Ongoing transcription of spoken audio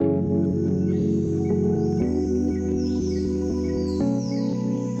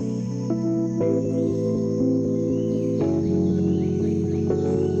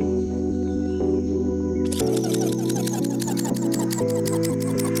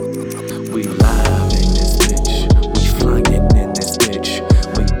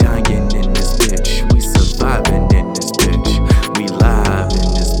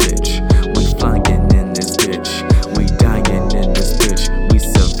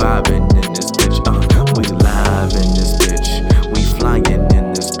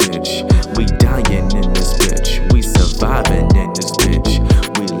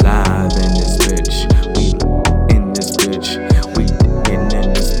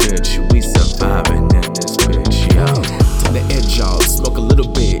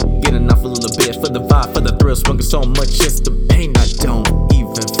so much, it's the pain I don't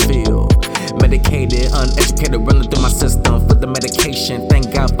even feel. Medicated, uneducated, running through my system for the medication.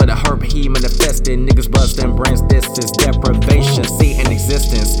 Thank God for the herb, he manifested. Niggas busting brains, this is deprivation. See in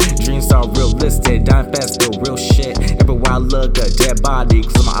existence, dreams are realistic. Dying fast, still real shit. Everywhere I look, a dead body.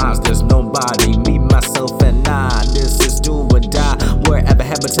 Close my eyes, there's nobody. Me, myself, and I. This is do or die. Wherever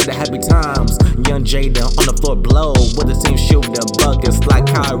happened to the happy times. Young Jada on the floor blow. With the team shooting buckets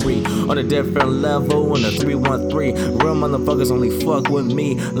like Kyrie. On a different level in the 313. Real motherfuckers only fuck with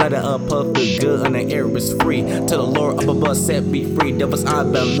me. Light it up, puff the good, and the air is free. Till the Lord up above set me free. Devil's eye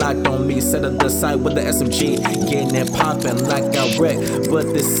been locked on me. Set up the side with the SMG. Getting it poppin' like I wreck.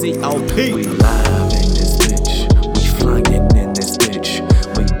 But the COP. We live in this bitch. We flying in this bitch.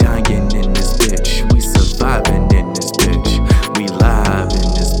 We dying in this bitch. We surviving in this bitch. We live in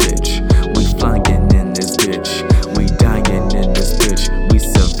this bitch. We flying in this bitch. We dying in this bitch. We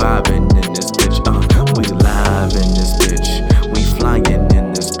surviving in this bitch. We live in this bitch. We flying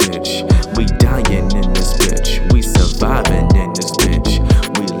in this bitch. We dying in this bitch. We surviving in this bitch.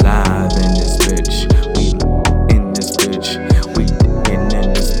 We live in this bitch. We in this bitch. We in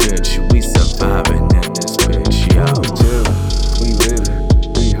this bitch. We surviving in this bitch. Yo. We chillin', we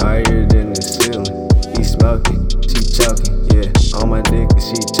livin', we higher than the ceiling. He smoking, she choking, yeah. On my dick,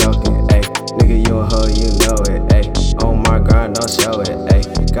 she choking, ayy. Nigga, you a hoe, you know it, ayy. On my grind, don't show it, ayy.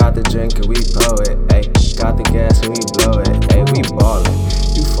 Got the drink and we blow it, ayy. Got the gas and we blow it, ayy. We ballin',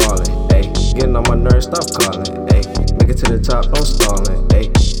 you fallin', ayy. Getting on my nerves, stop calling, ayy. Make it to the top, don't stallin', ayy.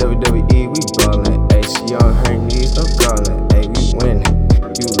 WWE, we ballin', ayy. She on her knees, don't callin', ayy. We winning,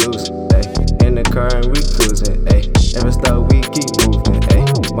 you losing, ayy. In the car and we cruising, ayy. Never stop, we keep moving, ayy.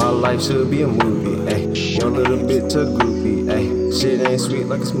 My life should be a movie, ayy. Your little bitch a groupie, ayy. Shit ain't sweet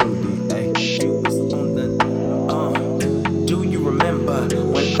like a smoothie, ayy. You was on the, do you remember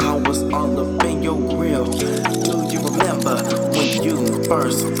when I was all up in your grill? Do you remember when you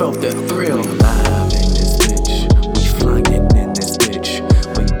first felt that thrill? We live in this bitch. We flying in this bitch.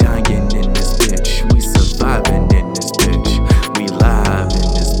 We dying in this bitch. We surviving in this bitch. We live in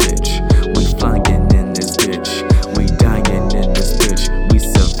this bitch. We flying in this bitch. We dying in this bitch. We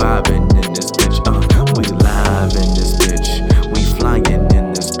surviving in this bitch. We live in this bitch. We flying in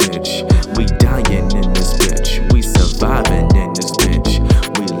this bitch. We dying in this bitch. We surviving in this bitch.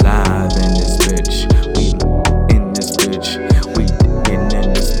 We live in this bitch. We in this bitch. We in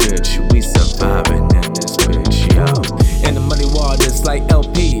this bitch. We surviving in this bitch. Yo. In the muddy waters like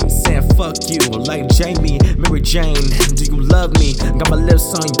LP, saying fuck you like Jamie, Mary Jane. Do you love me? Got my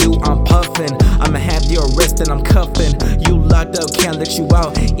lips on you, I'm puffin'. I'ma have you arrested, I'm cuffin'. You locked up, can't let you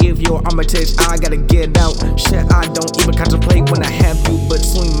out. If you're on my touch, I gotta get out. Shit, I don't even contemplate when I have you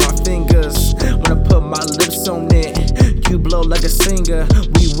between my fingers. When I put my lips on it, you blow like a singer.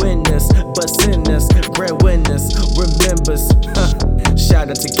 We witness, but sinners, great witness, remembers. Shout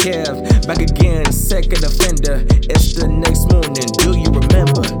out to Kev, back again, second offender. It's the next morning, do you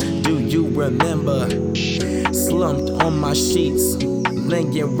remember? Do you remember? Slumped on my sheets,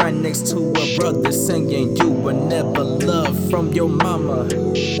 laying right next to a brother, singing you were never loved from your mama.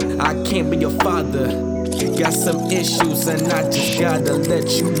 I can't be your father, got some issues and I just gotta let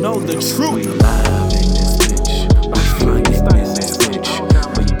you know the truth. We live in this bitch. We flying in this